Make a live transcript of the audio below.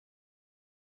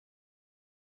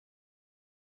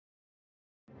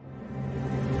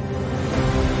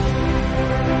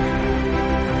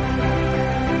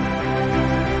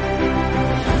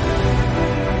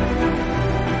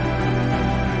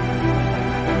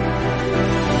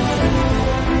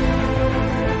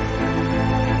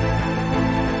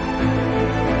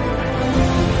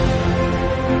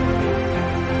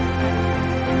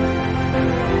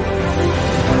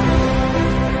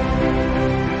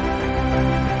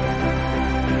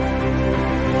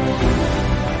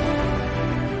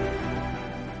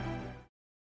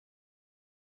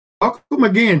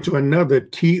Welcome again to another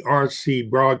TRC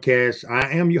broadcast.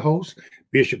 I am your host,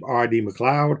 Bishop R.D.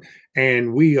 McLeod,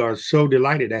 and we are so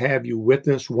delighted to have you with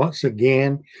us once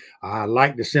again. I'd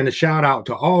like to send a shout out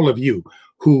to all of you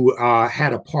who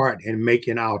had a part in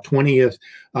making our 20th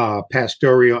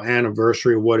pastoral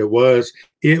anniversary what it was.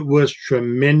 It was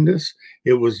tremendous.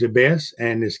 It was the best,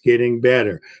 and it's getting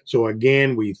better. So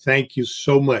again, we thank you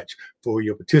so much for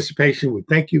your participation. We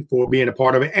thank you for being a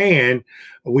part of it, and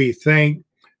we thank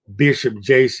Bishop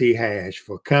J.C. Hash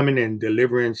for coming and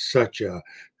delivering such a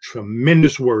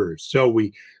tremendous word. So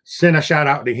we send a shout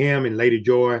out to him and Lady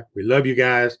Joy. We love you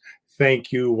guys.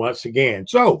 Thank you once again.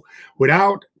 So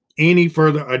without any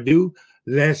further ado,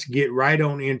 let's get right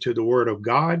on into the Word of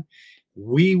God.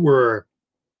 We were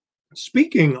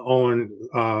speaking on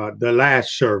the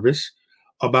last service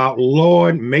about,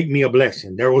 Lord, make me a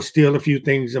blessing. There was still a few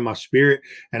things in my spirit,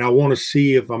 and I want to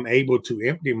see if I'm able to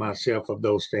empty myself of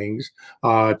those things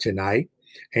tonight.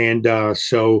 And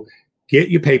so get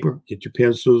your paper, get your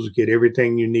pencils, get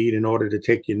everything you need in order to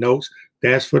take your notes.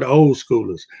 That's for the old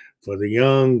schoolers. For the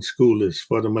young schoolers,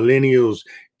 for the millennials,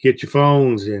 get your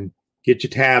phones and get your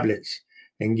tablets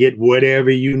and get whatever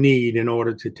you need in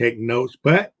order to take notes,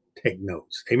 but take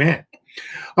notes. Amen.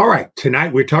 All right.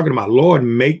 Tonight we're talking about, Lord,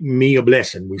 make me a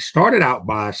blessing. We started out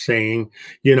by saying,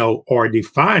 or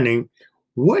defining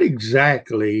what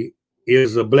exactly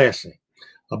is a blessing.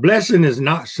 A blessing is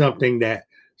not something that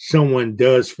someone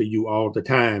does for you all the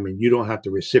time and you don't have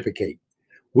to reciprocate.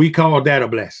 We call that a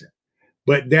blessing,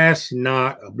 but that's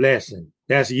not a blessing.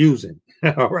 That's using.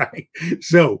 All right.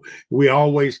 So we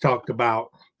always talked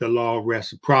about the law of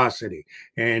reciprocity,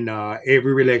 and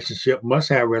every relationship must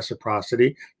have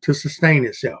reciprocity to sustain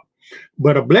itself.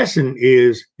 But a blessing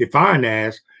is defined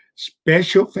as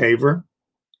special favor,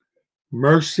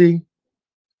 mercy,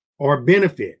 or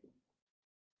benefit,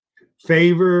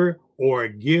 favor or a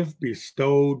gift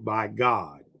bestowed by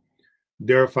God,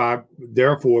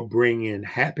 therefore bringing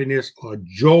happiness or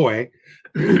joy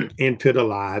into the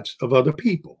lives of other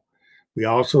people. We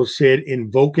also said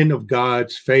invoking of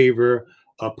God's favor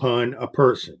upon a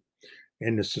person.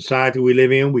 In the society we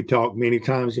live in, we talk many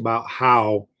times about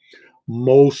how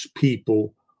most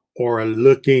people are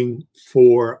looking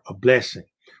for a blessing.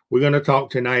 We're going to talk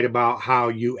tonight about how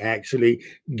you actually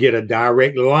get a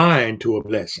direct line to a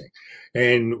blessing.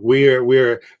 And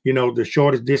we're the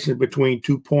shortest distance between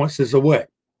 2 points is a what?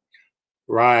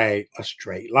 Right, a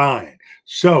straight line.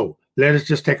 So let us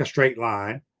just take a straight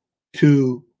line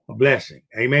to a blessing.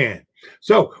 Amen.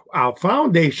 So our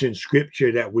foundation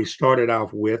scripture that we started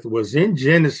off with was in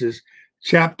Genesis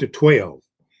chapter 12.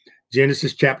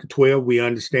 Genesis chapter 12, we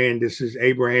understand this is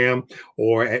Abraham,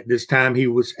 or at this time he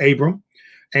was Abram,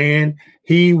 and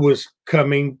he was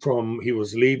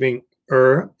leaving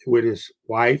Ur with his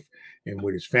wife and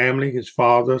with his family, his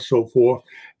father, so forth.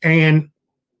 And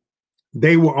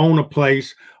they were on a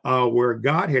place where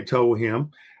God had told him,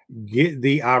 get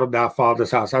thee out of thy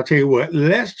father's house. I'll tell you what,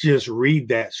 let's just read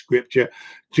that scripture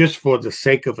just for the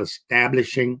sake of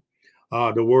establishing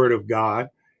the word of God.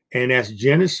 And that's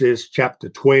Genesis chapter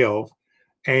 12.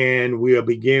 And we'll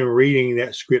begin reading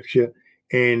that scripture.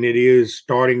 And it is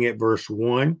starting at verse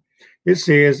 1. It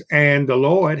says, and the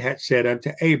Lord had said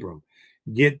unto Abram,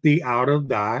 get thee out of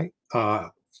thy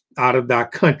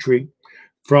country,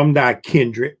 from thy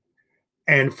kindred,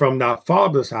 and from thy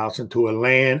father's house into a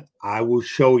land I will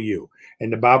show you.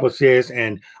 And the Bible says,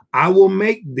 and I will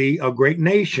make thee a great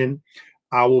nation.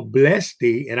 I will bless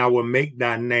thee, and I will make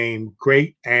thy name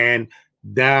great, and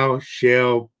thou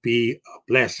shalt be a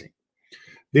blessing.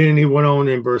 Then he went on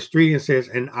in verse 3 and says,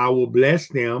 and I will bless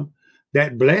them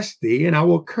that bless thee, and I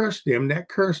will curse them that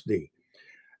curse thee.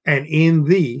 And in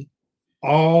thee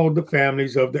all the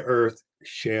families of the earth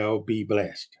shall be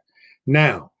blessed.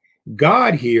 Now,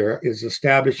 God here is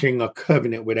establishing a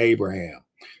covenant with Abraham.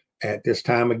 At this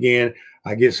time, again,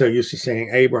 I get so used to saying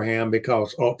Abraham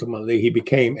because ultimately he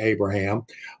became Abraham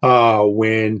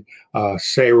when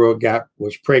Sarah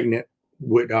was pregnant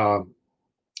with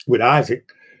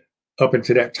Isaac. Up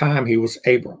until that time, he was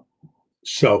Abram.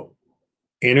 So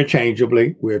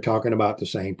interchangeably, we're talking about the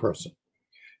same person.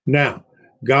 Now,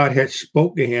 God had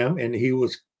spoke to him, and he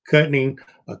was cutting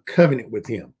a covenant with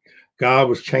him. God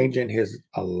was changing his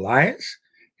alliance.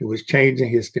 He was changing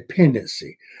his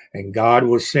dependency. And God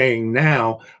was saying,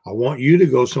 now, I want you to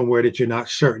go somewhere that you're not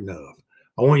certain of.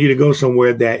 I want you to go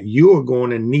somewhere that you are going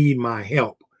to need my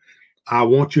help. I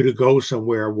want you to go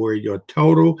somewhere where your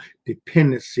total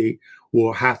dependency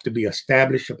will have to be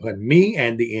established upon me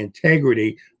and the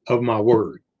integrity of my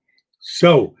word.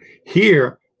 So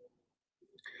here,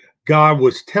 God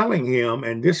was telling him,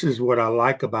 and this is what I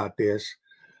like about this.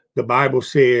 The Bible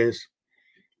says,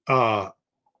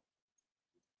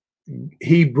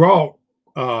 he brought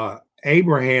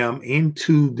Abraham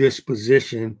into this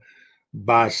position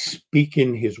by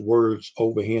speaking his words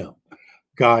over him.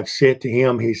 God said to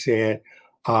him, he said,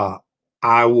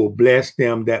 I will bless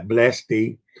them that bless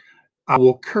thee. I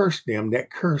will curse them that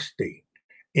curse thee.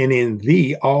 And in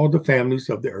thee, all the families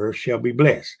of the earth shall be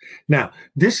blessed. Now,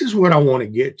 this is what I want to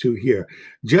get to here.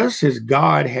 Just as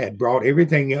God had brought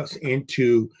everything else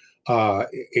into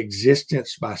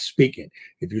existence by speaking.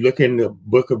 If you look in the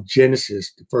book of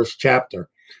Genesis, the first chapter,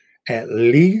 at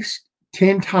least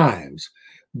 10 times,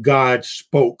 God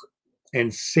spoke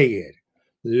and said,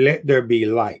 let there be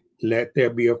light, let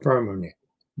there be a firmament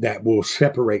that will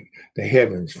separate the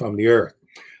heavens from the earth.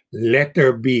 Let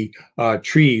there be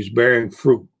trees bearing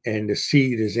fruit, and the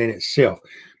seed is in itself.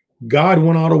 God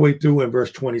went all the way through in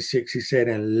verse 26. He said,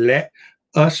 and let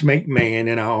us make man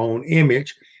in our own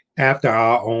image, after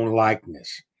our own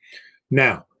likeness.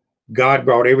 Now, God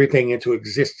brought everything into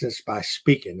existence by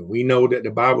speaking. We know that the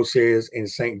Bible says in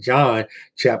St. John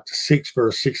chapter 6,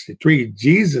 verse 63,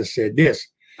 Jesus said this,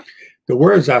 the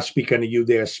words I speak unto you,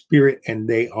 they are spirit and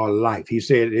they are life. He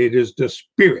said, it is the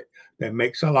spirit that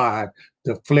makes alive.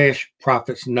 The flesh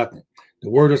profits nothing. The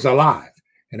word is alive.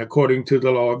 And according to the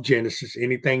law of Genesis,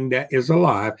 anything that is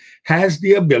alive has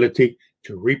the ability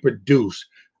to reproduce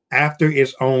after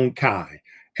its own kind.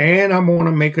 And I'm going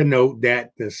to make a note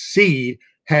that the seed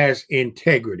has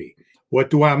integrity. What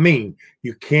do I mean?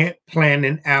 You can't plant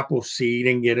an apple seed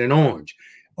and get an orange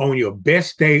on your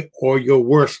best day or your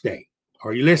worst day.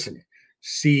 Are you listening?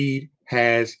 Seed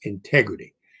has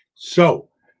integrity. So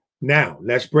now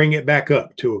let's bring it back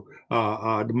up to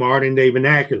the modern day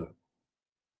vernacular.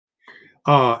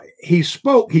 He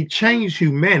changed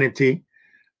humanity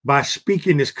by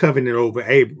speaking this covenant over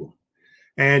Abram.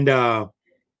 And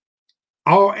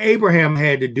all Abraham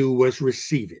had to do was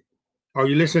receive it. Are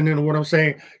you listening to what I'm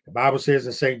saying? The Bible says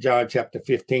in St. John chapter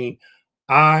 15,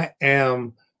 I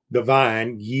am the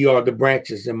vine, ye are the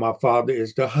branches, and my Father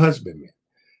is the husbandman.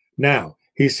 Now,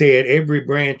 he said, every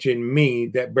branch in me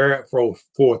that beareth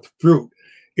forth fruit,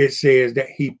 it says that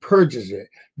he purges it,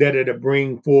 that it'll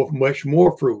bring forth much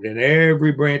more fruit. And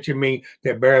every branch in me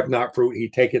that beareth not fruit, he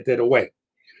taketh it away.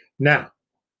 Now,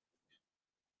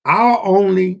 our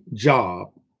only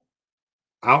job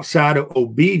outside of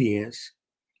obedience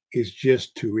is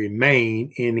just to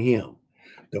remain in him.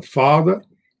 The Father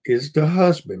is the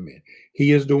husbandman.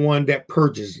 He is the one that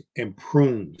purges and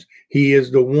prunes. He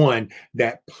is the one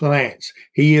that plants.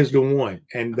 He is the one.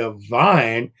 And the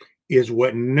vine is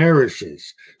what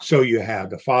nourishes. So you have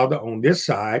the Father on this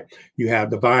side. You have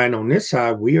the vine on this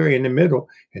side. We are in the middle.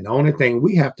 And the only thing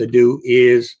we have to do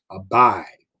is abide.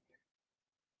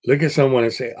 Look at someone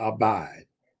and say, abide.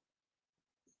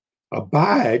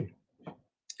 Abide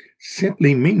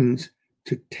simply means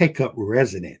to take up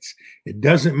residence. It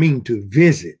doesn't mean to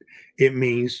visit. It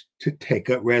means to take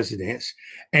up residence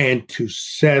and to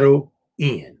settle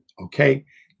in. Okay.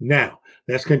 Now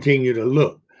let's continue to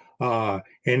look. And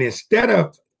instead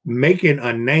of making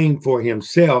a name for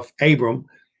himself, Abram,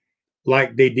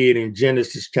 like they did in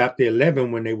Genesis chapter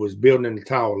 11, when they was building the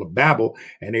Tower of Babel,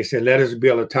 and they said, let us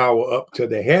build a tower up to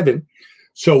the heaven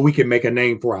so we can make a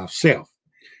name for ourselves.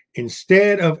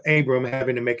 Instead of Abram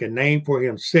having to make a name for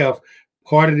himself,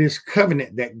 part of this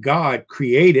covenant that God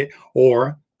created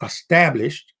or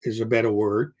established is a better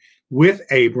word with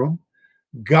Abram,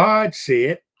 God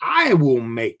said, I will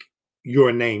make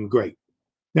your name great.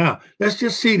 Now, let's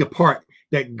just see the part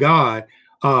that God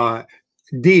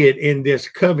did in this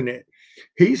covenant.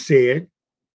 He said,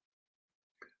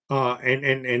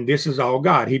 and this is all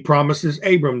God. He promises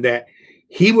Abram that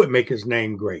he would make his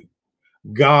name great.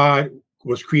 God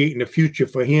was creating a future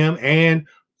for him and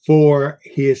for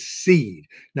his seed.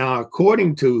 Now,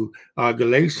 according to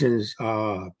Galatians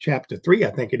chapter 3,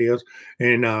 I think it is,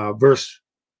 in verse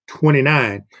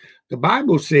 29, the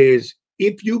Bible says,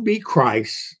 if you be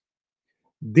Christ,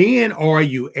 then are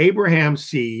you Abraham's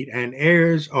seed and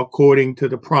heirs according to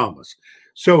the promise.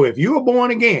 So if you are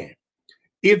born again,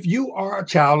 if you are a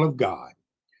child of God,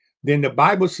 then the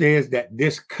Bible says that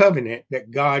this covenant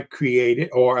that God created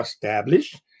or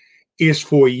established is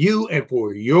for you and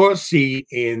for your seed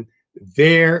in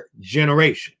their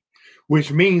generation,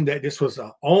 which means that this was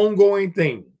an ongoing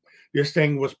thing. This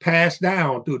thing was passed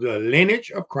down through the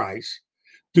lineage of Christ,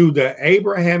 through the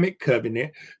Abrahamic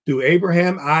covenant, through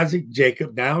Abraham, Isaac,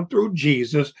 Jacob, down through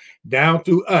Jesus, down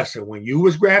through us. And when you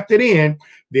was grafted in,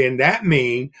 then that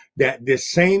means that this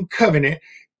same covenant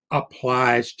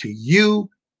applies to you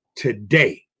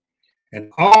today.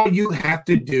 And all you have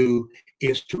to do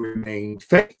is to remain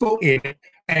faithful in it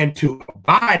and to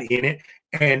abide in it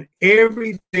and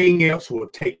everything else will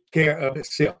take care of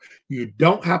itself. You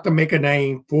don't have to make a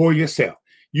name for yourself.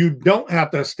 You don't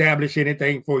have to establish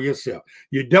anything for yourself.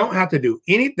 You don't have to do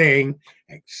anything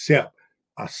except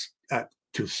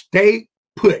to stay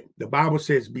put. The Bible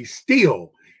says, be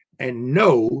still and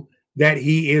know that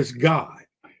he is God.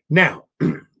 Now,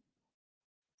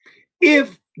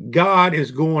 if God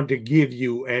is going to give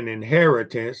you an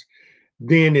inheritance,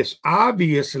 then it's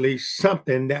obviously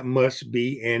something that must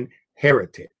be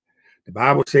inherited. The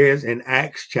Bible says in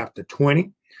Acts chapter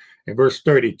 20 and verse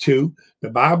 32, the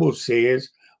Bible says,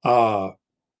 and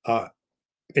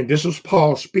this was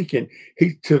Paul speaking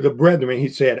to the brethren. He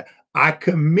said, I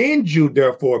commend you,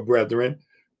 therefore, brethren,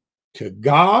 to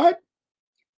God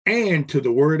and to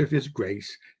the word of his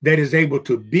grace that is able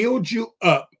to build you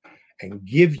up and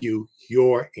give you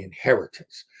your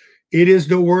inheritance. It is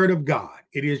the word of God.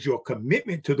 It is your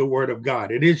commitment to the word of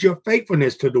God. It is your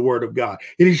faithfulness to the word of God.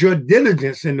 It is your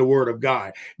diligence in the word of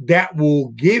God that will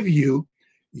give you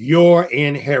your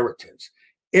inheritance.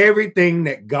 Everything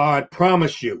that God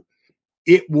promised you,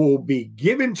 it will be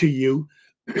given to you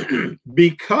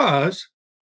because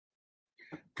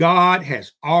God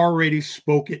has already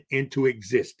spoken into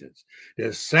existence.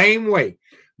 The same way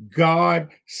God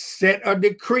set a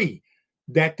decree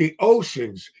that the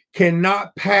oceans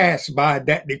cannot pass by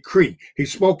that decree. He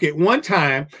spoke at one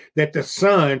time that the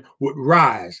sun would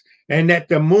rise and that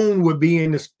the moon would be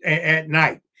at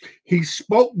night. He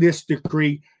spoke this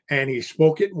decree and he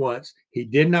spoke it once. He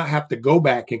did not have to go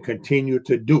back and continue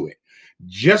to do it.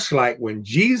 Just like when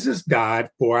Jesus died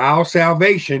for our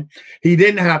salvation, he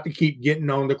didn't have to keep getting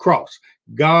on the cross.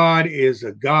 God is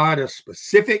a God of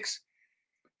specifics,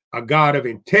 a God of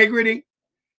integrity.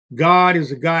 God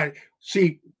is a God.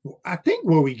 See, I think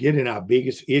where we get in our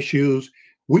biggest issues,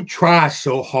 we try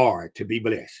so hard to be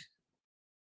blessed.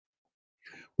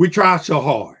 We try so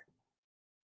hard.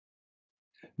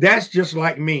 That's just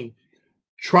like me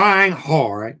trying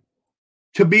hard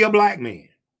to be a black man.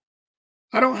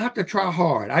 I don't have to try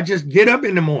hard. I just get up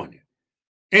in the morning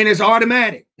and it's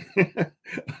automatic.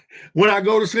 When I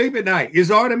go to sleep at night,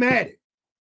 it's automatic.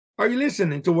 Are you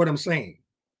listening to what I'm saying?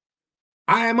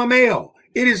 I am a male.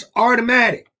 It is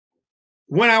automatic.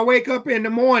 When I wake up in the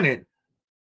morning,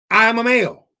 I am a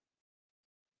male.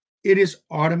 It is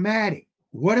automatic.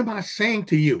 What am I saying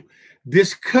to you?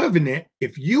 This covenant,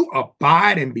 if you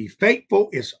abide and be faithful,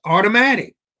 is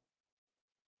automatic.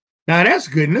 Now, that's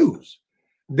good news.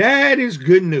 That is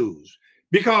good news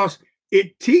because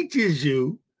it teaches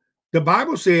you, the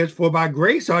Bible says, for by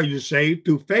grace are you saved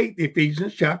through faith,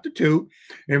 Ephesians chapter 2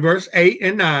 and verse 8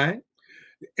 and 9.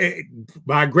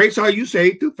 By grace are you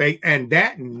saved through faith, and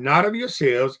that not of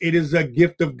yourselves. It is a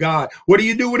gift of God. What do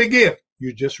you do with a gift?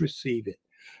 You just receive it.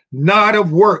 Not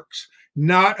of works,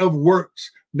 not of works,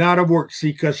 not of works.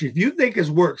 See, because if you think it's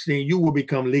works, then you will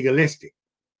become legalistic.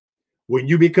 When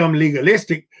you become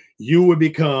legalistic, you will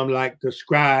become like the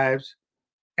scribes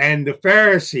and the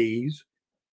Pharisees,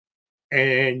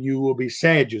 and you will be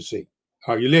Sadducee.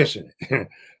 Are you listening?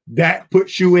 That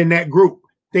puts you in that group,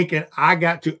 thinking, I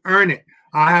got to earn it.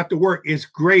 I have to work. It's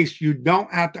grace. You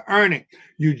don't have to earn it.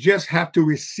 You just have to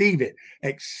receive it,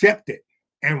 accept it,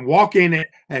 and walk in it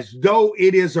as though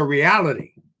it is a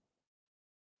reality.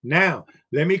 Now,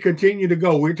 let me continue to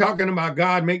go. We're talking about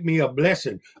God, make me a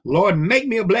blessing. Lord, make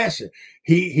me a blessing.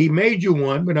 He made you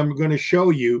one, but I'm going to show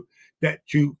you that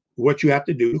what you have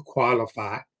to do to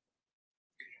qualify.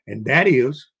 And that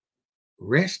is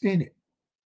rest in it.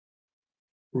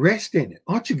 Rest in it.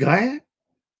 Aren't you glad?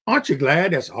 Aren't you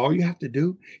glad that's all you have to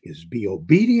do is be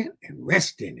obedient and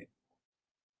rest in it?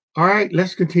 All right,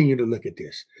 let's continue to look at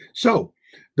this. So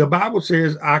the Bible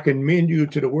says, I commend you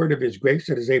to the word of his grace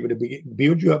that is able to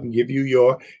build you up and give you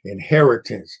your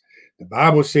inheritance. The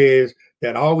Bible says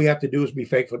that all we have to do is be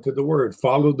faithful to the word,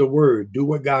 follow the word, do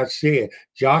what God said.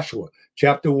 Joshua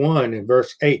chapter 1 and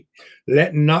verse 8.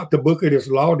 Let not the book of this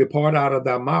law depart out of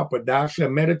thy mouth, but thou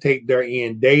shalt meditate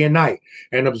therein day and night,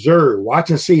 and observe,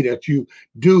 watch and see that you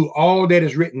do all that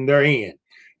is written therein.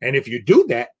 And if you do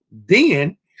that,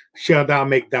 then shall thou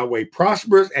make thy way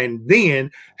prosperous, and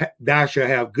then thou shalt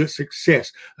have good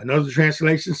success. Another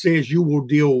translation says you will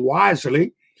deal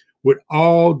wisely with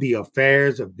all the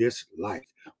affairs of this life.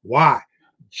 Why?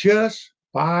 Just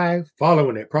by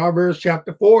following it. Proverbs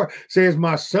chapter 4 says,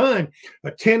 my son,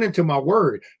 attend unto my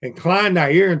word, incline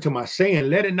thy ear unto my saying,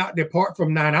 let it not depart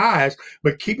from thine eyes,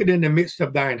 but keep it in the midst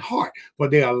of thine heart. For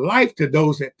they are life to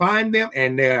those that find them,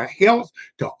 and their health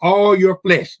to all your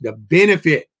flesh. The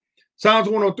benefit. Psalms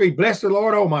 103, bless the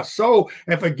Lord, O my soul,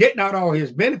 and forget not all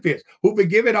his benefits, who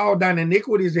forgiveth all thine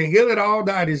iniquities and healeth all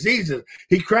thy diseases.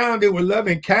 He crowned it with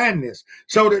loving kindness,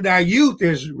 so that thy youth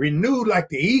is renewed like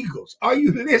the eagles. Are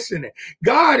you listening?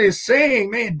 God is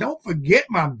saying, man, don't forget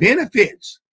my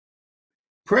benefits.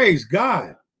 Praise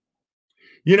God.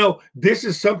 You know, this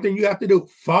is something you have to do.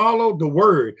 Follow the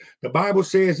word. The Bible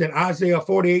says in Isaiah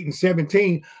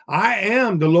 48:17, I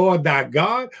am the Lord thy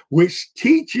God, which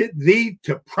teacheth thee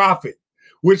to profit,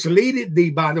 which leadeth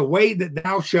thee by the way that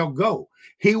thou shalt go.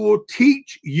 He will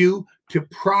teach you to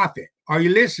profit. Are you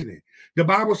listening? The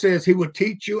Bible says he will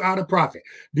teach you how to profit.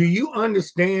 Do you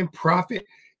understand profit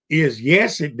is,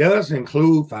 yes, it does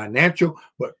include financial,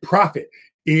 but profit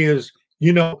is,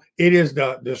 you know, it is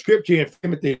the scripture in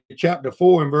Timothy chapter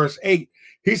 4 and verse 8.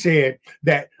 He said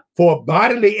that for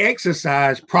bodily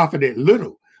exercise profited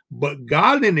little, but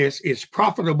godliness is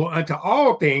profitable unto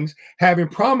all things, having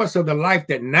promise of the life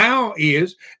that now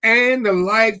is and the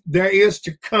life there is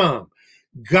to come.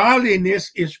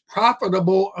 Godliness is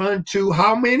profitable unto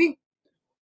how many?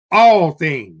 All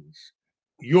things.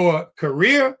 Your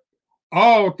career,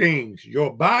 all things.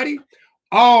 Your body,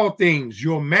 all things.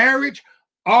 Your marriage,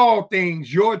 all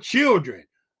things. Your children,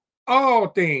 all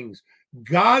things.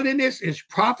 Godliness is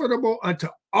profitable unto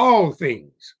all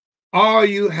things. All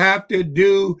you have to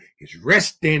do is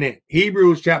rest in it.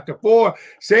 Hebrews chapter 4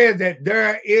 says that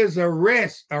there is a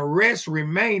rest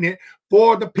remaineth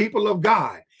for the people of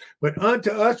God. But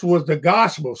unto us was the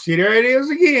gospel. See, there it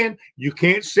is again. You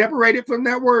can't separate it from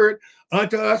that word.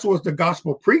 Unto us was the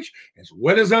gospel preached as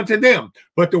well as unto them.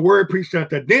 But the word preached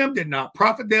unto them did not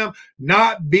profit them,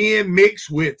 not being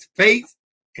mixed with faith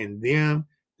in them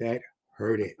that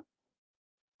heard it.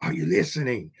 Are you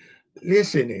listening?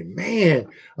 Listening, man.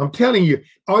 I'm telling you,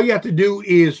 all you have to do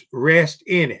is rest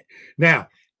in it. Now,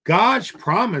 God's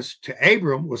promise to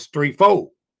Abram was threefold.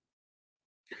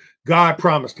 God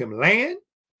promised him land.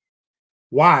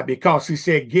 Why? Because he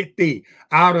said, get thee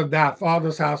out of thy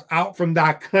father's house, out from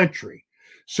thy country.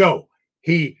 So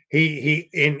he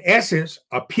in essence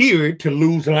appeared to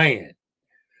lose land.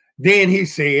 Then he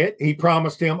said, he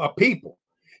promised him a people.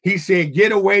 He said,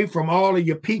 get away from all of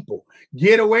your people.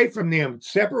 Get away from them.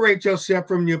 Separate yourself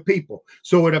from your people.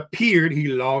 So it appeared he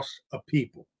lost a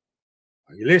people.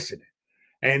 Are you listening?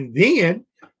 And then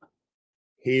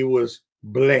he was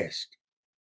blessed.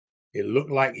 It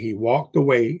looked like he walked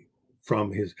away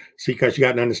from his, see, because you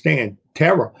got to understand,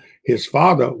 Terah, his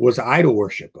father, was an idol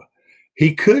worshiper.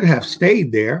 He could have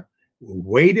stayed there,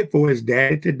 waited for his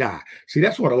daddy to die. See,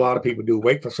 that's what a lot of people do,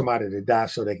 wait for somebody to die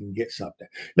so they can get something.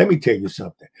 Let me tell you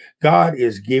something. God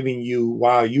is giving you,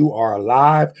 while you are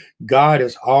alive, God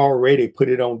has already put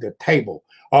it on the table.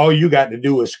 All you got to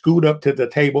do is scoot up to the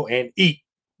table and eat.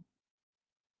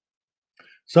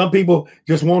 Some people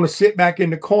just want to sit back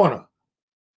in the corner.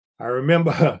 I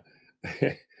remember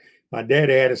my dad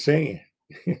had a saying.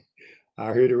 I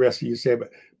heard the rest of you say, but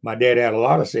my dad had a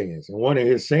lot of sayings. And one of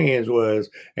his sayings was,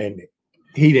 and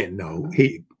he didn't know,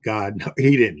 he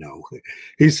didn't know.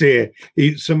 He said,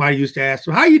 somebody used to ask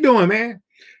him, how you doing, man?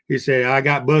 He said, I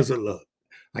got buzzard luck.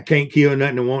 I can't kill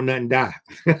nothing and won't nothing die.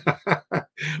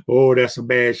 Oh, that's a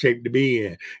bad shape to be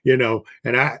in, you know.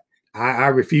 And I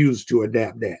refuse to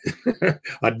adopt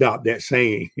that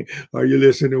saying. Are you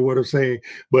listening to what I'm saying?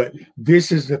 But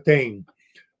this is the thing,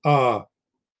 a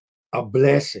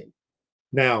blessing.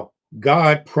 Now,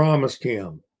 God promised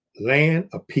him land,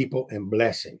 a people, and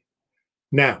blessing.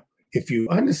 Now, if you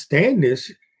understand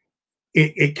this,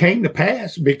 it came to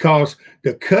pass because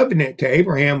the covenant to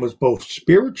Abraham was both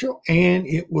spiritual and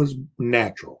it was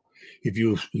natural. If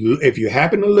you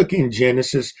happen to look in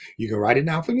Genesis, you can write it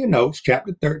down for your notes,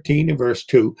 chapter 13 and verse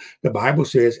 2. The Bible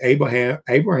says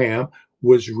Abraham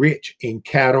was rich in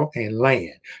cattle and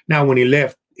land. Now, when he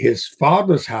left his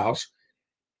father's house,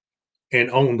 and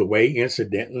on the way,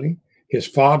 incidentally, his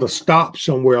father stopped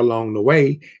somewhere along the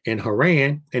way in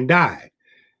Haran and died.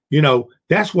 You know,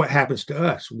 that's what happens to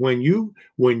us. When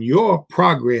your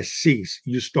progress ceases,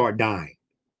 you start dying.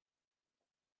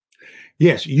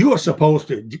 Yes, you are supposed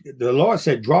to, the Lord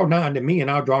said, draw nigh unto me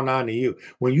and I'll draw nigh unto you.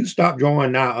 When you stop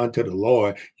drawing nigh unto the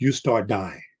Lord, you start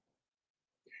dying.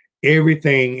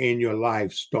 Everything in your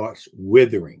life starts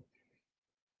withering.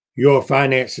 Your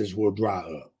finances will dry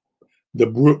up. The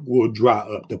brook will dry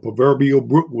up. The proverbial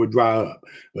brook will dry up.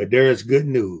 But there is good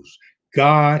news.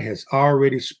 God has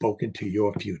already spoken to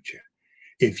your future.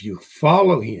 If you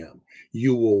follow him,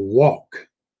 you will walk.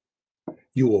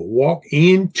 You will walk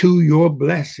into your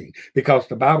blessing. Because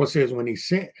the Bible says when he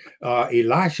sent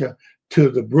Elisha to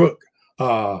the brook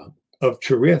of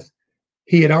Cherith,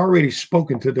 He had already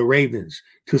spoken to the ravens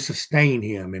to sustain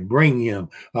him and bring him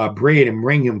bread and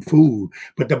bring him food.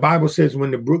 But the Bible says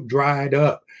when the brook dried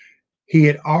up, he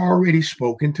had already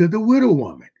spoken to the widow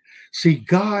woman. See,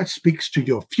 God speaks to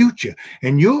your future,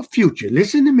 and your future,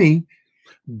 listen to me,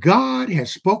 God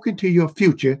has spoken to your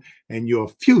future, and your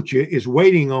future is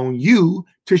waiting on you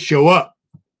to show up.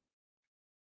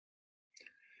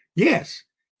 Yes,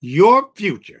 your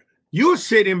future. You're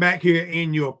sitting back here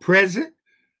in your present.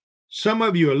 Some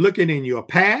of you are looking in your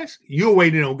past. You're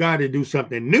waiting on God to do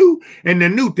something new, and the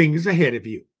new thing is ahead of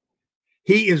you.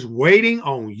 He is waiting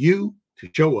on you to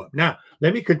show up. Now,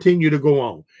 let me continue to go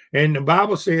on. And the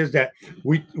Bible says that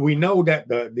we know that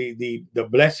the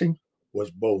blessing was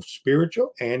both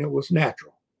spiritual and it was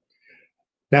natural.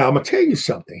 Now, I'm going to tell you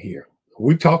something here.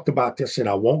 We talked about this, and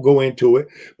I won't go into it,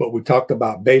 but we talked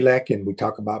about Balak and we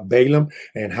talked about Balaam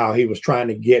and how he was trying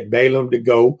to get Balaam to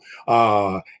go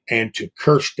and to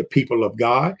curse the people of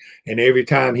God. And every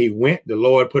time he went, the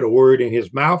Lord put a word in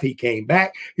his mouth. He came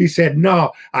back. He said,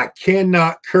 no, I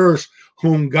cannot curse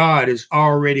whom God is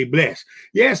already blessed.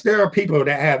 Yes, there are people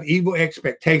that have evil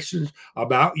expectations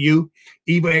about you,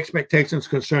 evil expectations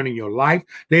concerning your life.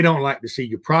 They don't like to see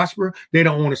you prosper. They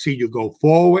don't want to see you go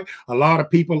forward. A lot of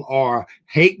people are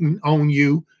hating on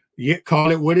you. Yet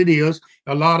call it what it is.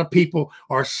 A lot of people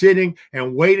are sitting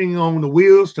and waiting on the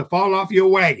wheels to fall off your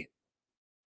wagon.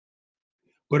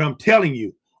 But I'm telling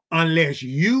you, unless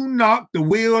you knock the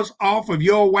wheels off of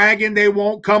your wagon, they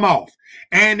won't come off.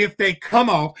 And if they come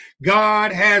off,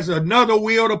 God has another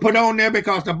wheel to put on there,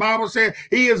 because the Bible says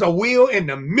he is a wheel in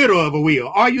the middle of a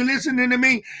wheel. Are you listening to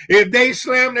me? If they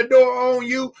slam the door on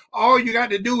you, all you got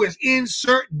to do is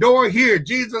insert door here.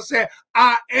 Jesus said,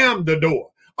 I am the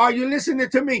door. Are you listening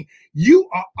to me? You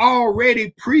are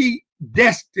already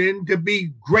predestined to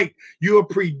be great. You are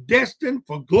predestined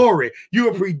for glory. You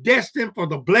are predestined for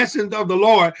the blessings of the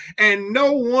Lord, and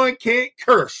no one can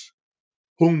curse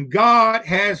whom God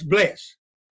has blessed.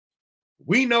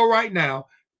 We know right now,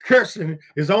 cursing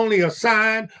is only a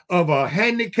sign of a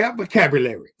handicapped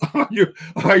vocabulary. Are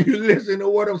you listening to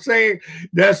what I'm saying?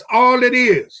 That's all it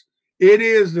is. It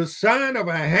is the sign of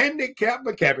a handicapped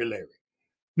vocabulary.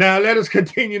 Now let us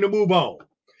continue to move on.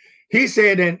 He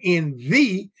said, and in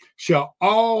thee shall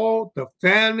all the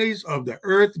families of the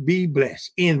earth be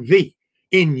blessed. In thee,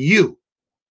 in you.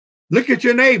 Look at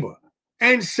your neighbor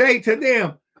and say to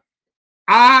them,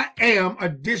 I am a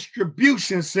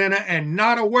distribution center and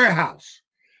not a warehouse.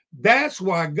 That's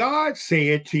why God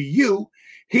said to you,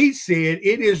 he said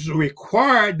it is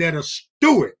required that a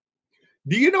steward.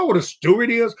 Do you know what a steward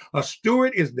is? A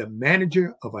steward is the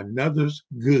manager of another's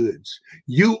goods.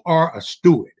 You are a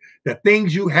steward. The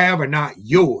things you have are not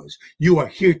yours. You are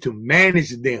here to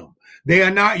manage them. They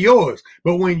are not yours.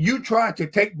 But when you try to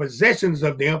take possessions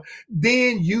of them,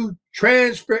 then you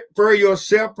transfer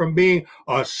yourself from being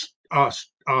a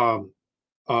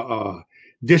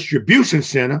distribution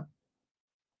center,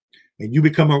 and you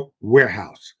become a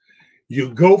warehouse.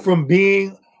 You go from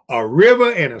being a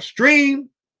river and a stream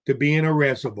to being a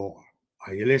reservoir.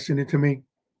 Are you listening to me?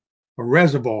 A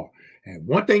reservoir. And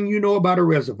one thing you know about a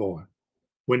reservoir,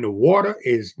 when the water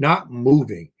is not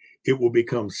moving, it will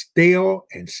become stale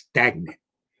and stagnant.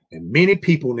 And many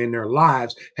people in their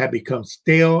lives have become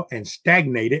stale and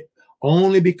stagnated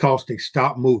only because they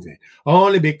stopped moving,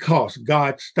 only because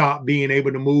God stopped being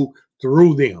able to move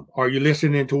through them. Are you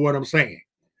listening to what I'm saying?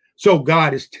 So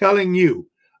God is telling you,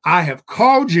 I have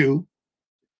called you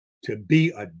to be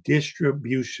a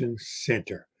distribution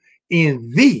center.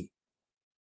 In thee,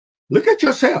 look at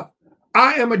yourself.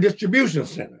 I am a distribution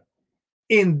center.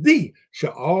 In thee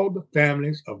shall all the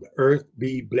families of the earth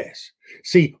be blessed.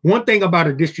 See, one thing about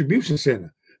a distribution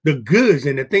center, the goods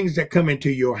and the things that come into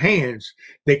your hands,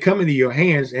 they come into your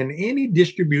hands, and any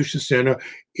distribution center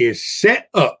is set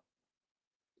up.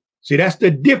 See, that's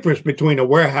the difference between a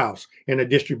warehouse and a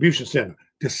distribution center,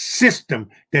 the system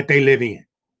that they live in.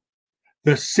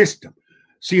 The system.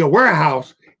 See, a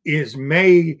warehouse is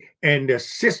made, and the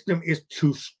system is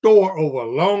to store over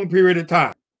a long period of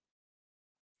time.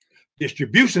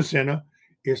 Distribution center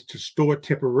is to store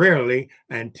temporarily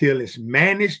until it's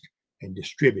managed and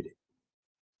distributed.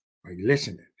 Are you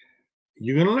listening?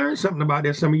 You're going to learn something about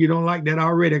that. Some of you don't like that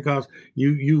already because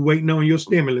you waiting on your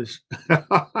stimulus.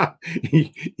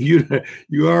 you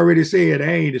already said, I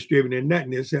ain't distributing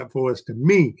nothing except for it's to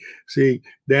me. See,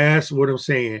 that's what I'm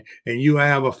saying. And you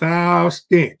have a foul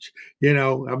stench. You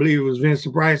know, I believe it was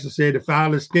Vincent Price that said the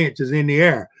foulest stench is in the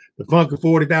air. The funk of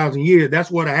 40,000 years,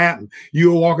 that's what happened.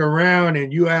 You're walking around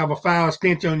and you have a foul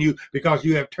stench on you because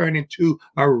you have turned into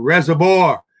a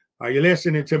reservoir. Are you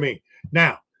listening to me?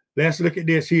 Now, let's look at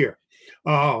this here.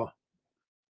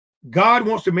 God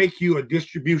wants to make you a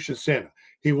distribution center.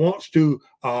 He wants to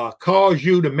cause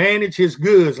you to manage his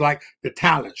goods like the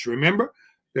talents. Remember?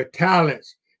 The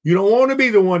talents. You don't want to be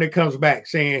the one that comes back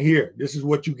saying, here, this is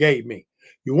what you gave me.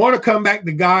 You want to come back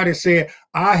to God and say,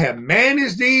 I have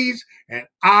managed these and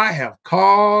I have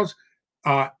caused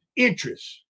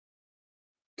interest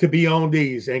to be on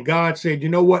these. And God said, you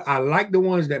know what? I like the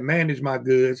ones that manage my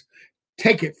goods.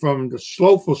 Take it from the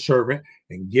slothful servant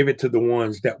and give it to the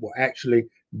ones that will actually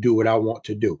do what I want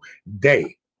to do.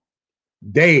 They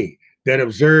that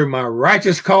observe my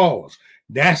righteous cause,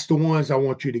 that's the ones I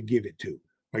want you to give it to.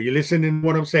 Are you listening to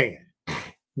what I'm saying?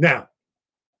 Now,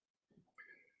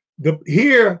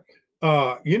 the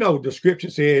scripture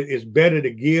says it's better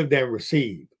to give than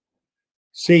receive.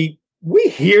 See, we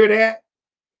hear that.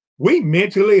 We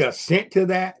mentally assent to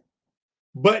that,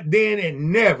 but then it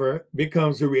never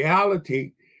becomes a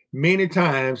reality. Many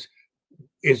times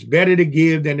it's better to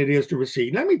give than it is to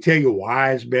receive. Let me tell you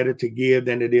why it's better to give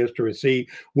than it is to receive.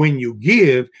 When you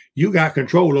give, you got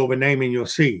control over naming your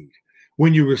seed.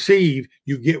 When you receive,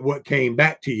 you get what came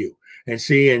back to you. And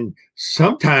see, and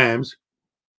sometimes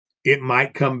it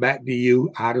might come back to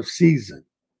you out of season.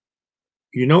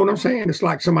 You know what I'm saying? It's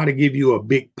like somebody give you a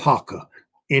big parka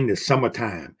in the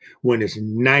summertime when it's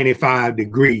 95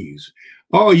 degrees.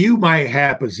 Oh, you might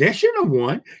have possession of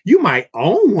one. You might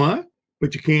own one,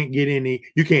 but you can't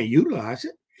utilize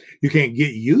it. You can't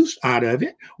get use out of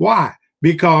it. Why?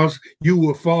 Because you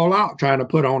will fall out trying to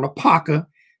put on a parka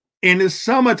in the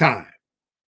summertime.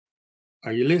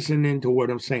 Are you listening to what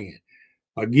I'm saying?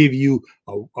 I'll give you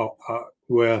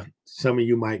well, some of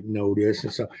you might know this,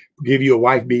 and so give you a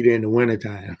wife beater in the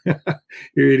wintertime.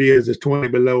 Here it is, it's 20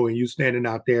 below, and you standing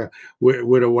out there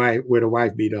with a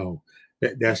wife beater on.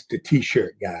 That's the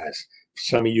t-shirt, guys.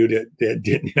 Some of you that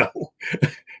didn't know.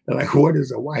 They're like, what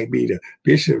is a wife beater?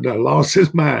 Bishop done lost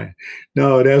his mind.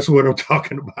 No, that's what I'm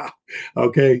talking about.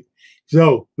 Okay.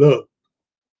 So look.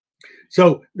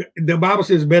 So the Bible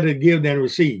says better to give than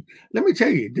receive. Let me tell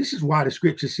you, this is why the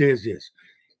scripture says this.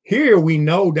 Here we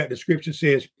know that the scripture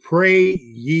says, pray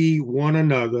ye one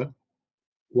another.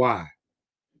 Why?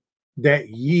 That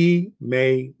ye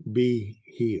may be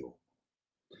healed.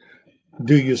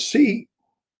 Do you see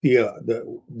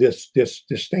this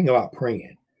thing about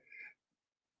praying?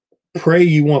 Pray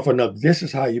ye one for another. This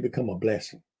is how you become a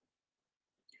blessing.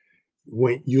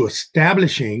 When you're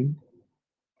establishing,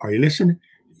 are you listening?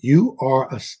 You are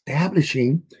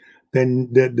establishing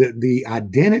the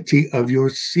identity of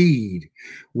your seed.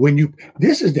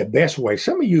 This is the best way.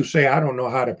 Some of you say, I don't know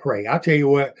how to pray. I'll tell you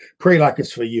what, pray like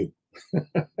it's for you.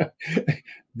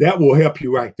 That will help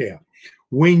you right there.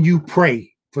 When you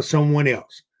pray for someone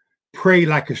else, pray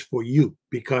like it's for you,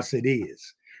 because it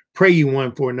is. Pray ye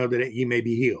one for another that ye may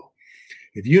be healed.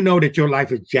 If you know that your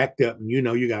life is jacked up and you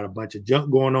know you got a bunch of junk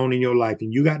going on in your life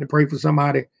and you got to pray for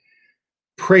somebody,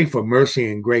 pray for mercy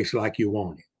and grace like you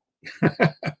want it.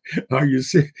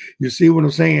 You see what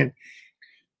I'm saying?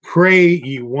 Pray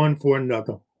ye one for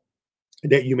another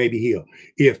that you may be healed.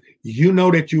 If you know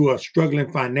that you are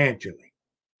struggling financially,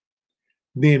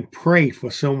 then pray for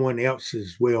someone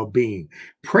else's well-being.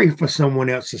 Pray for someone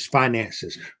else's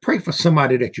finances. Pray for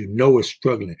somebody that you know is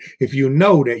struggling. If you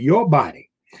know that your body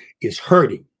is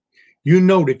hurting, you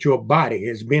know that your body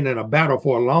has been in a battle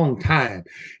for a long time.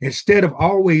 Instead of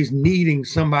always needing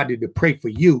somebody to pray for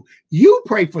you, you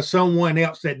pray for someone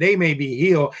else that they may be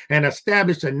healed and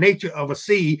establish the nature of a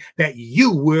seed that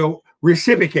you will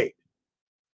reciprocate.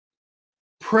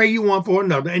 Pray you one for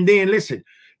another. And then listen,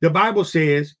 the Bible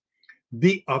says,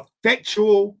 the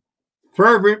effectual,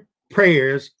 fervent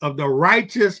prayers of the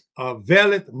righteous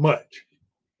availeth much.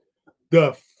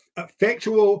 The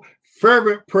effectual,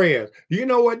 fervent prayers. You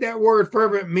know what that word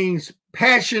fervent means?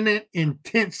 Passionate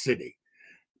intensity.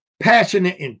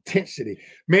 Passionate intensity.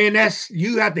 Man,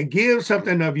 you have to give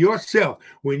something of yourself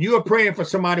when you are praying for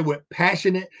somebody with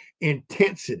passionate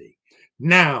intensity.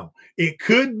 Now, it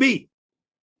could be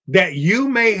that you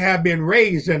may have been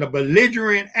raised in a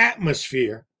belligerent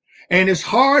atmosphere, and it's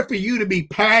hard for you to be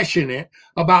passionate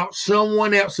about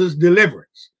someone else's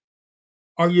deliverance.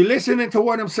 Are you listening to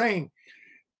what I'm saying?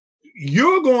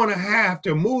 You're going to have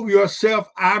to move yourself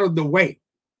out of the way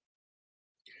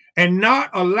and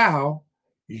not allow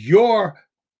your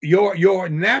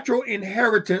natural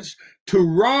inheritance to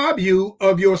rob you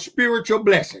of your spiritual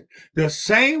blessing. The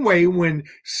same way when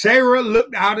Sarah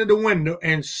looked out of the window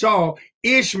and saw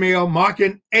Ishmael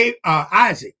mocking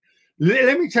Isaac.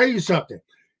 Let me tell you something.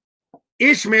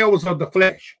 Ishmael was of the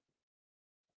flesh.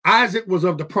 Isaac was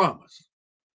of the promise.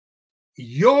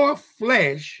 Your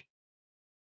flesh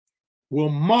will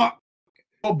mock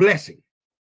your blessing.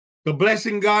 The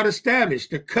blessing God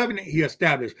established, the covenant he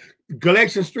established.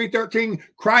 Galatians 3:13,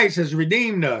 Christ has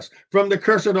redeemed us from the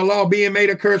curse of the law being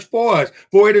made a curse for us.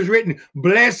 For it is written,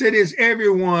 blessed is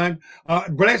everyone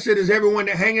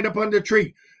that hangeth upon the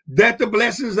tree. That the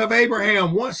blessings of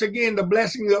Abraham, once again, the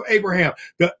blessings of Abraham.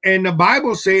 And the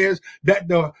Bible says that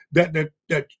the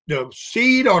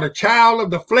seed or the child of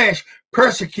the flesh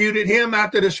persecuted him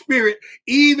after the spirit.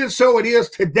 Even so it is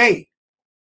today.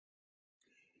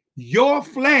 Your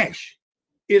flesh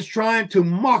is trying to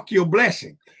mock your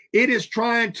blessing. It is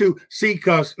trying to see,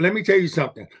 because let me tell you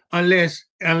something. Unless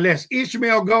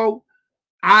Ishmael go,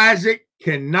 Isaac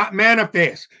cannot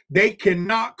manifest. They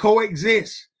cannot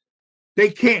coexist. They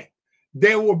can't.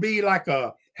 There will be like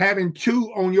having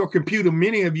two on your computer.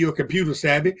 Many of you are computer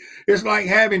savvy. It's like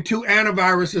having two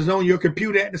antiviruses on your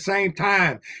computer at the same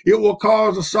time. It will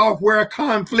cause a software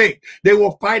conflict. They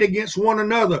will fight against one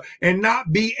another and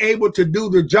not be able to do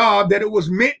the job that it was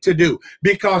meant to do,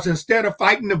 because instead of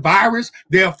fighting the virus,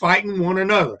 they're fighting one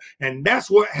another. And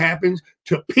that's what happens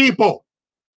to people.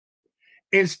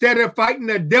 Instead of fighting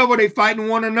the devil, they're fighting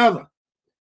one another.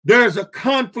 There's a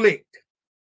conflict.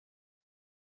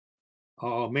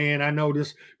 Oh, man, I know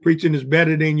this preaching is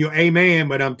better than your amen,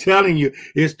 but I'm telling you,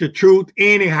 it's the truth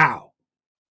anyhow.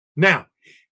 Now,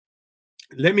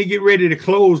 let me get ready to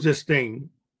close this thing.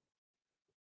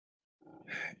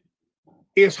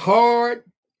 It's hard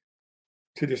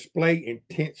to display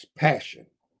intense passion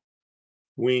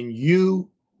when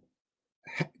you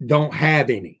don't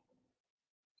have any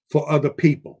for other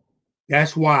people.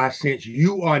 That's why, since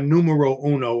you are numero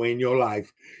uno in your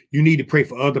life, you need to pray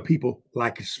for other people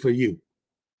like it's for you.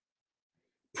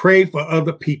 Pray for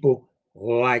other people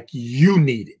like you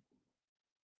need it.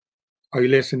 Are you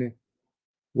listening?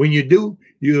 When you do,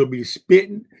 you'll be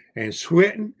spitting and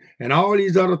sweating and all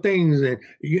these other things,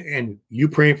 and you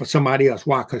praying for somebody else.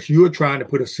 Why? Because you're trying to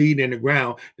put a seed in the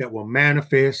ground that will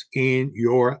manifest in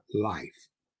your life.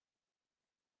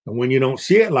 And when you don't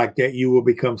see it like that, you will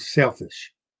become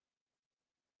selfish.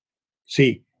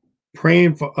 See,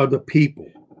 praying for other people.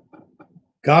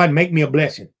 God, make me a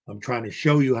blessing. I'm trying to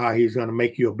show you how he's going to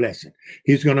make you a blessing.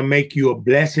 He's going to make you a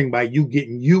blessing by you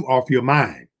getting you off your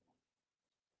mind.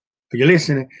 Are you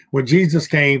listening? When Jesus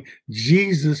came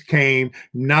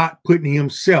not putting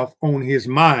himself on his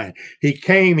mind. He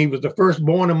came, he was the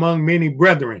firstborn among many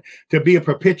brethren, to be a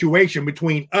perpetuation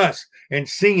between us and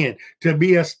sin, to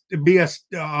be a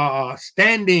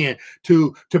stand-in,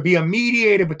 to be a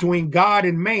mediator between God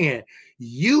and man.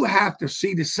 You have to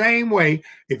see the same way.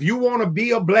 If you want to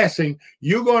be a blessing,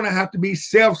 you're going to have to be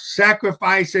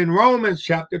self-sacrifice. In Romans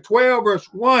chapter 12, verse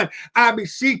 1, I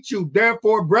beseech you,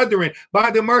 therefore, brethren,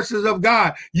 by the mercies of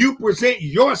God, you present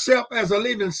yourself as a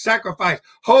living sacrifice,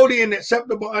 holy and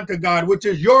acceptable unto God, which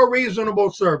is your reasonable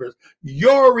service,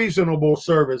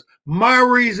 my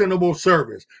reasonable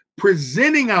service,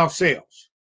 presenting ourselves.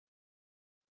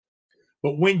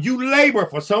 But when you labor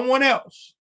for someone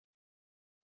else,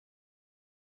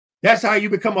 that's how you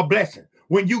become a blessing.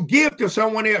 When you give to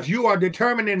someone else, you are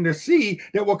determining the seed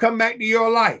that will come back to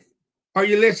your life. Are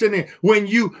you listening? When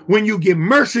you give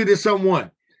mercy to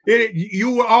someone, you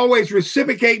will always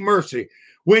reciprocate mercy.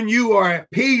 When you are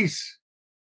at peace,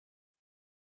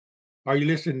 are you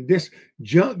listening? This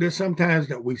junk that sometimes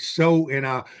that we sow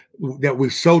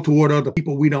toward other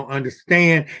people, we don't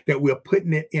understand that we're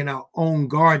putting it in our own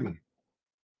garden.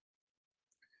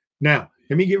 Now,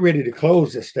 let me get ready to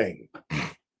close this thing.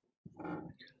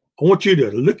 I want you to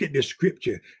look at the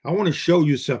scripture. I want to show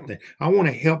you something. I want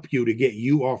to help you to get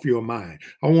you off your mind.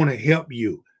 I want to help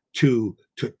you to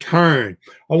turn.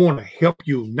 I want to help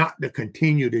you not to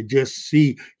continue to just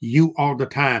see you all the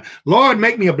time. Lord,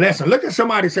 make me a blessing. Look at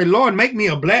somebody and say, Lord, make me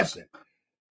a blessing.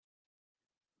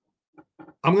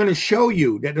 I'm going to show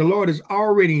you that the Lord has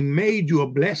already made you a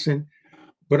blessing,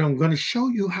 but I'm going to show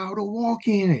you how to walk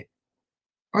in it.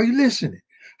 Are you listening?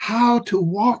 How to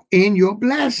walk in your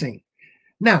blessing.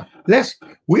 Now,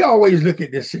 we always look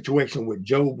at this situation with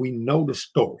Job. We know the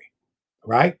story,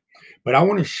 right? But I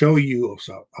want to show you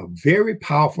a very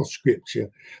powerful scripture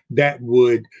that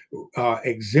would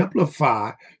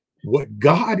exemplify what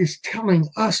God is telling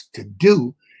us to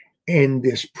do in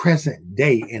this present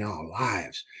day in our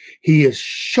lives. He is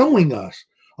showing us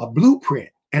a blueprint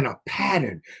and a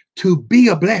pattern to be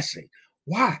a blessing.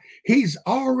 Why? He's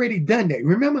already done that.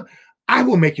 Remember, I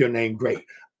will make your name great.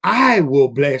 I will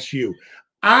bless you.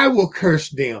 I will curse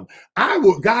them.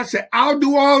 God said, I'll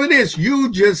do all of this.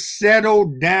 You just settle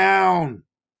down.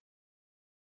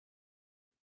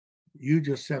 You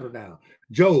just settle down.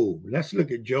 Job, let's look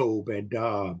at Job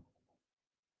and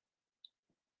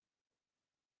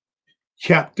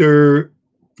chapter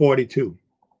 42.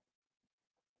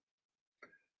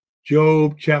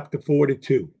 Job chapter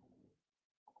 42.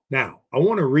 Now, I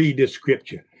want to read this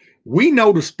scripture. We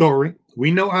know the story.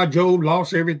 We know how Job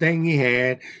lost everything he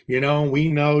had. We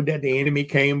know that the enemy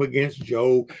came against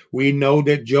Job. We know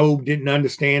that Job didn't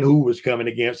understand who was coming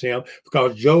against him,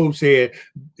 because Job said,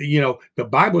 the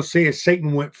Bible says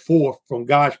Satan went forth from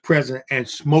God's presence and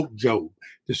smote Job.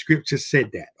 The scripture said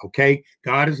that, okay?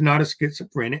 God is not a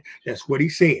schizophrenic. That's what he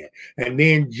said. And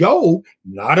then Job,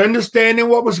 not understanding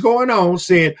what was going on,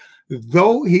 said,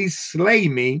 though he slay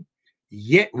me,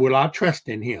 yet will I trust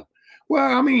in him.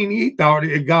 Well, he thought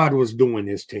that God was doing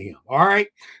this to him. All right.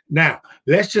 Now,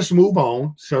 let's just move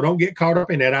on. So don't get caught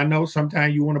up in that. I know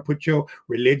sometimes you want to put your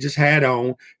religious hat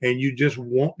on and you just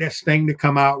want this thing to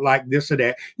come out like this or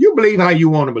that. You believe how you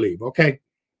want to believe. Okay.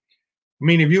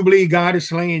 If you believe God is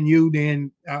slaying you,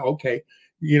 then okay.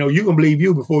 You can believe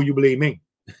you before you believe me.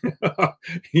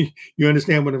 You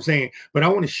understand what I'm saying? But I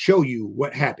want to show you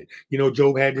what happened.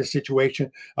 Job had this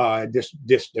situation,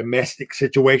 this domestic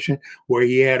situation where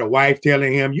he had a wife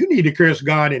telling him, you need to curse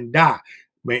God and die.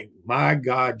 Man, my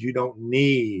God, you don't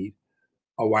need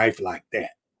a wife like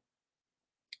that.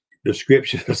 The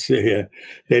scripture said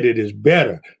that it is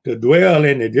better to dwell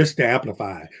just to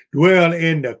amplify, dwell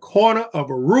in the corner of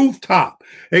a rooftop,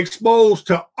 exposed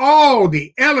to all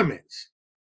the elements,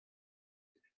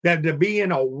 that to be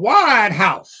in a wide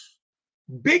house,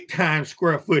 big time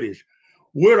square footage,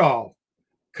 with a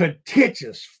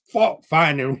contentious,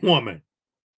 fault-finding woman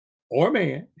or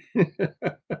man.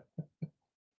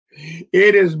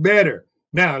 It is better.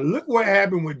 Now, look what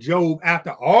happened with Job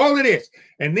after all of this.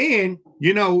 And then,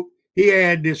 he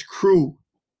had this crew,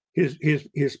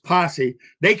 his posse.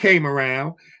 They came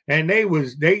around and they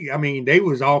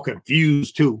was all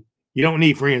confused too. You don't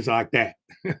need friends like that.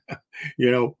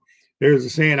 There's a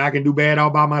saying, I can do bad all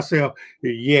by myself.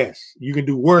 Yes, you can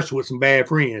do worse with some bad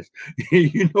friends.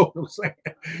 You know what I'm saying?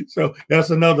 So that's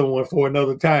another one for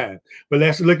another time. But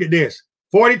let's look at this.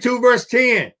 42 verse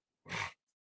 10.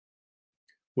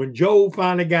 When Job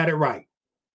finally got it right.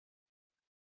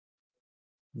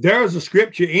 There's a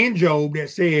scripture in Job that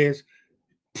says,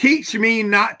 teach me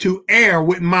not to err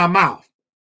with my mouth.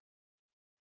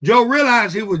 Job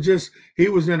realized he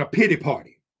was in a pity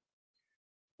party.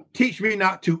 Teach me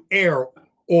not to err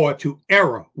or to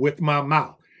err with my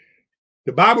mouth.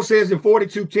 The Bible says in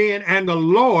 42:10, and the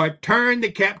Lord turned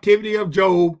the captivity of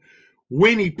Job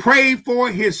when he prayed for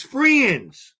his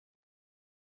friends.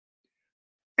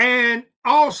 And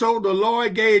also the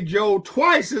Lord gave Job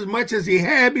twice as much as he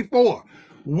had before.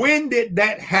 When did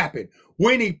that happen?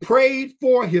 When he prayed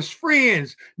for his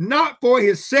friends, not for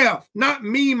himself, not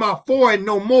me, my four, and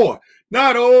no more.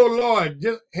 Not, oh Lord,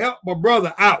 just help my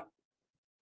brother out.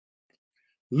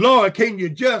 Lord, can you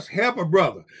just help a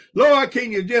brother? Lord,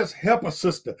 can you just help a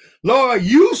sister? Lord,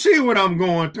 you see what I'm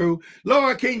going through.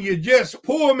 Lord, can you just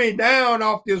pull me down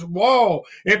off this wall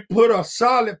and put a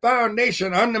solid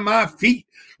foundation under my feet?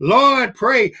 Lord,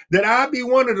 pray that I be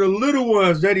one of the little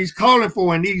ones that he's calling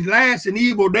for in these last and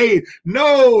evil days.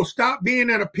 No, stop being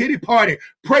at a pity party.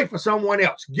 Pray for someone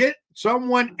else. Get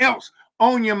someone else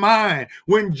on your mind.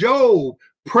 When Job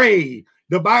prayed,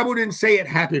 the Bible didn't say it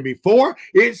happened before.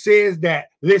 It says that,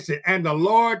 listen, and the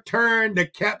Lord turned the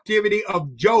captivity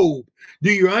of Job.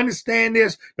 Do you understand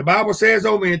this? The Bible says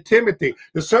over in Timothy,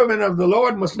 the servant of the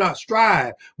Lord must not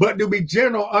strive, but to be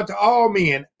gentle unto all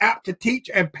men, apt to teach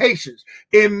and patience,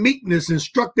 in meekness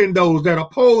instructing those that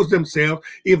oppose themselves,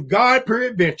 if God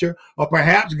peradventure, or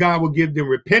perhaps God will give them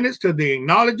repentance to the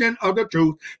acknowledging of the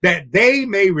truth, that they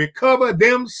may recover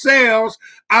themselves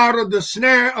out of the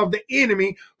snare of the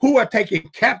enemy, who are taken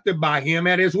captive by him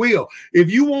at his will.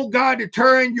 If you want God to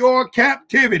turn your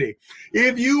captivity,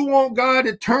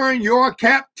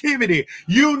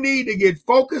 you need to get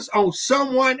focused on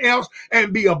someone else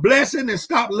and be a blessing, and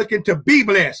stop looking to be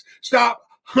blessed. Stop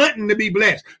hunting to be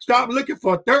blessed. Stop looking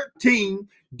for 13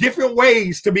 different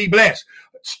ways to be blessed.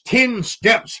 10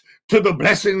 steps to the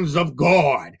blessings of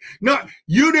God. No,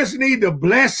 you just need to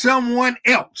bless someone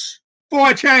else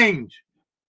for a change.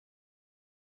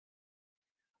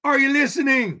 Are you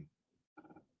listening?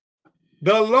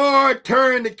 The Lord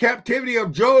turned the captivity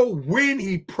of Job when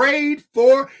he prayed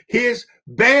for his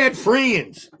bad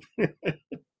friends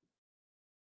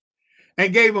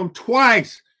and gave them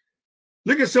twice.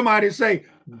 Look at somebody and say,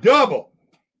 double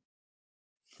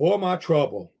for my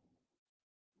trouble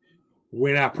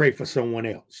when I pray for someone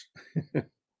else.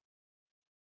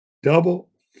 Double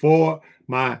for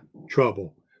my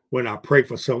trouble when I pray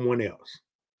for someone else.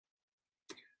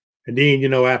 And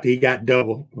then, after he got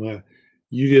double,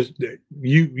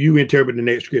 you interpret the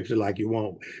next scripture like you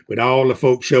want, but all the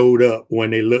folks showed up when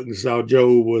they looked and saw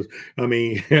Job was, I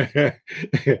mean,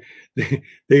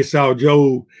 they saw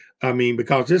Job. I mean,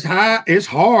 because it's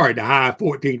hard to hide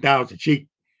 14,000 sheep,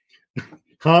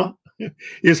 huh?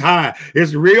 It's high.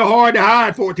 It's real hard to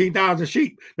hide 14,000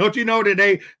 sheep. Don't you know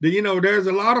that there's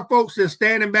a lot of folks that's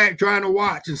standing back trying to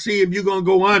watch and see if you're gonna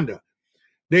go under.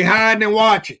 They hiding and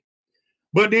watching.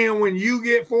 But then when you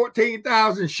get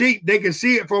 14,000 sheep, they can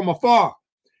see it from afar.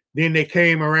 Then they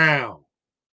came around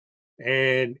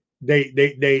and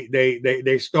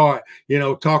they start,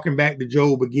 talking back to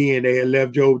Job again. They had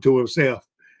left Job to himself.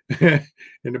 And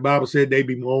the Bible said they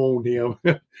bemoaned him.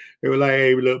 They were like,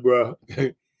 hey, look, bro,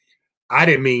 I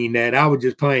didn't mean that. I was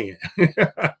just playing.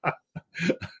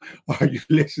 Are you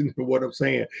listening to what I'm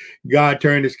saying? God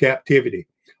turned his captivity.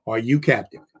 Are you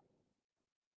captive?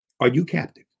 Are you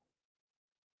captive?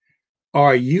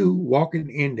 Are you walking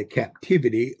in the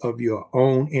captivity of your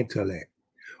own intellect?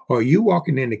 Are you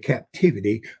walking in the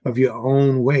captivity of your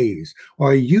own ways?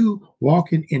 Are you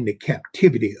walking in the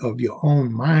captivity of your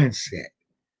own mindset?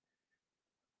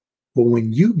 But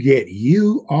when you get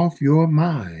you off your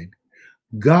mind,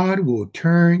 God will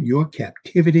turn your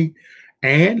captivity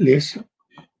and, listen,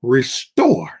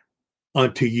 restore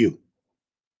unto you.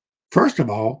 First of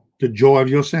all, the joy of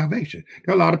your salvation.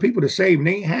 There are a lot of people that saved and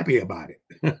they ain't happy about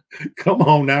it. Come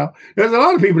on now. There's a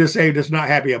lot of people that saved that's not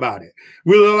happy about it.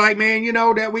 We look like, man,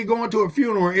 that we going to a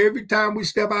funeral every time we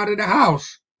step out of the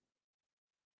house.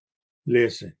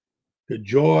 Listen, the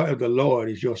joy of the Lord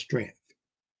is your strength.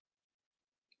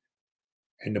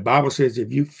 And the Bible says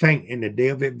if you faint in the day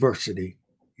of adversity,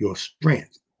 your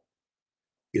strength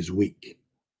is weak.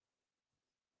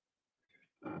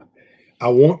 I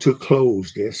want to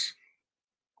close this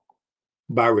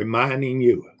by reminding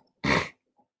you,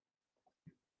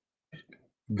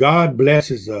 God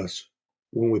blesses us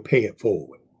when we pay it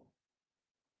forward.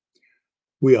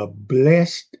 We are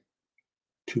blessed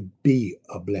to be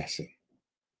a blessing.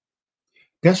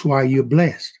 That's why you're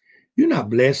blessed. You're not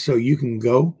blessed so you can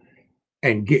go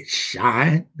and get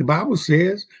shine. The Bible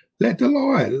says, let the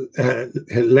Lord,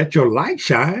 let your light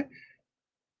shine.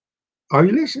 Are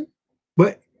you listening?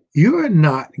 But you're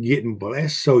not getting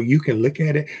blessed so you can look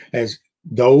at it as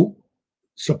though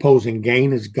supposing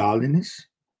gain is godliness.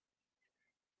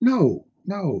 No.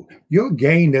 Your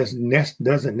gain doesn't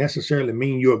necessarily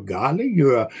mean you're godly,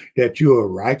 that you're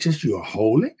righteous, you're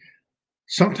holy.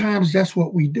 Sometimes that's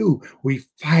what we do. We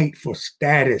fight for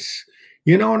status.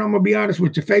 And I'm going to be honest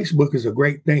with you, Facebook is a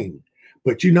great thing.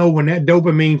 But when that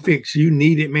dopamine fix, you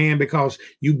need it, man, because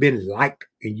you've been liked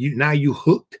and now you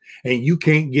hooked and you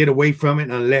can't get away from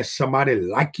it unless somebody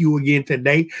like you again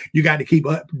today. You got to keep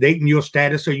updating your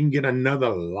status so you can get another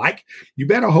like. You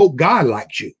better hope God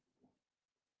likes you.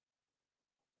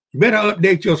 You better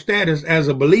update your status as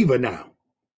a believer now.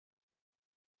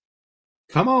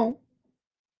 Come on.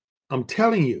 I'm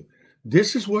telling you,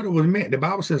 this is what it was meant. The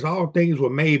Bible says all things were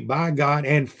made by God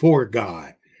and for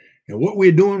God. And what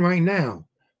we're doing right now,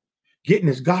 getting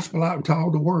this gospel out into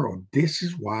all the world, this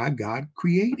is why God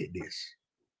created this.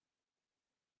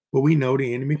 But we know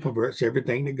the enemy perverts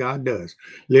everything that God does.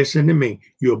 Listen to me.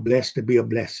 You're blessed to be a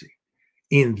blessing.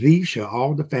 In thee shall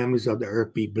all the families of the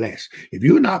earth be blessed. If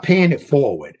you're not paying it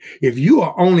forward, if you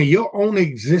are your only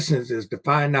existence is to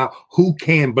find out who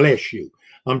can bless you,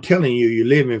 I'm telling you, you're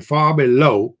living far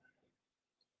below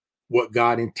what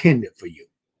God intended for you.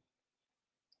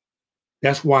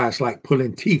 That's why it's like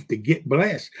pulling teeth to get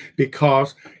blessed,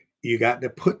 because you got to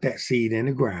put that seed in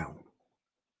the ground.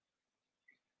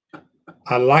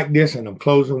 I like this, and I'm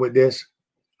closing with this.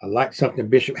 I like something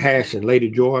Bishop Hash and Lady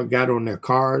Joy got on their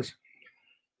cars.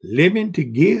 Living to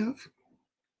give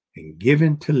and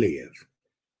giving to live.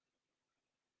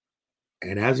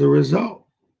 And as a result,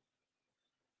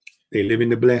 they live in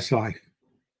the blessed life.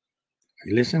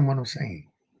 You listen to what I'm saying?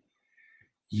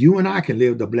 You and I can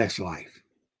live the blessed life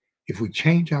if we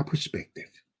change our perspective.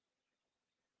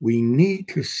 We need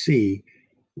to see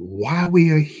why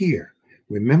we are here.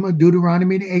 Remember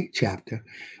Deuteronomy the 8th chapter,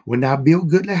 when thou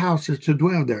build goodly houses to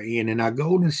dwell therein, and our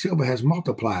gold and silver has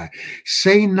multiplied.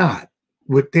 Say not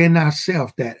within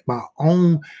thyself that my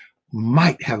own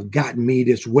might have gotten me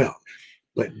this wealth,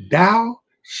 but thou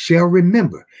shalt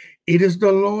remember, it is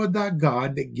the Lord thy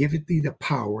God that giveth thee the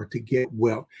power to get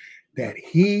wealth, that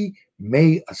he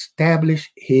may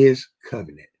establish his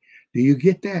covenant. Do you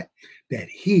get that? That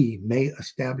he may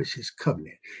establish his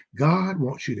covenant. God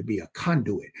wants you to be a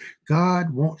conduit. God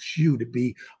wants you to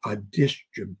be a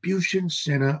distribution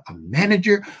center, a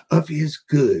manager of his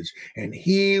goods. And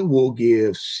he will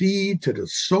give seed to the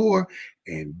sower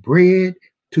and bread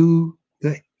to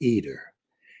the eater.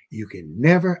 You can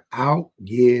never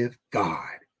outgive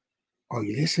God. Are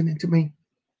you listening to me?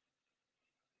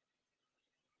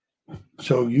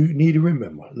 So you need to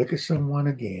remember, look at someone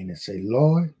again and say,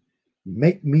 Lord,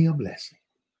 make me a blessing.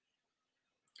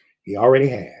 He already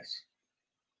has.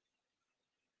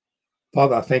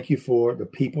 Father, I thank you for the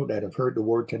people that have heard the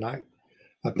word tonight.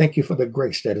 I thank you for the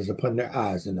grace that is upon their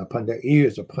eyes and upon their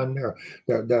ears, upon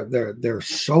their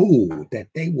soul, that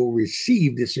they will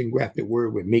receive this engrafted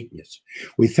word with meekness.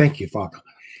 We thank you, Father,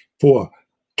 for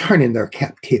turning their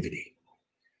captivity.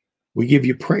 We give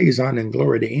you praise, honor, and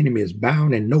glory. The enemy is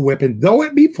bound, and no weapon, though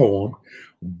it be formed,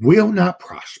 will not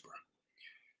prosper.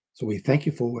 So we thank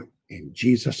you for it in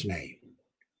Jesus' name.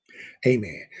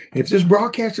 Amen. If this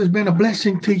broadcast has been a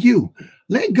blessing to you,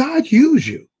 let God use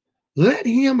you. Let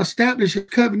him establish a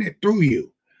covenant through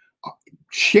you.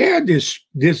 Share this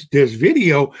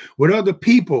video with other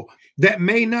people that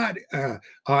may not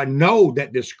know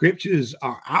that the scriptures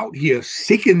are out here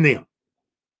seeking them.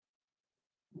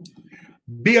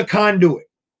 Be a conduit.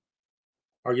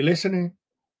 Are you listening?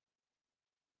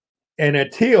 And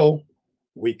until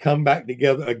we come back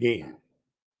together again,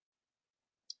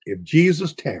 if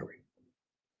Jesus tarry,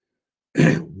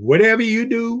 whatever you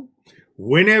do,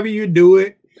 whenever you do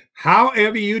it,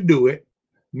 however you do it,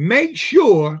 make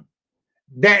sure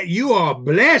that you are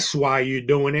blessed while you're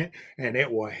doing it, and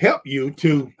it will help you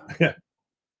to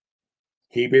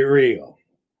keep it real.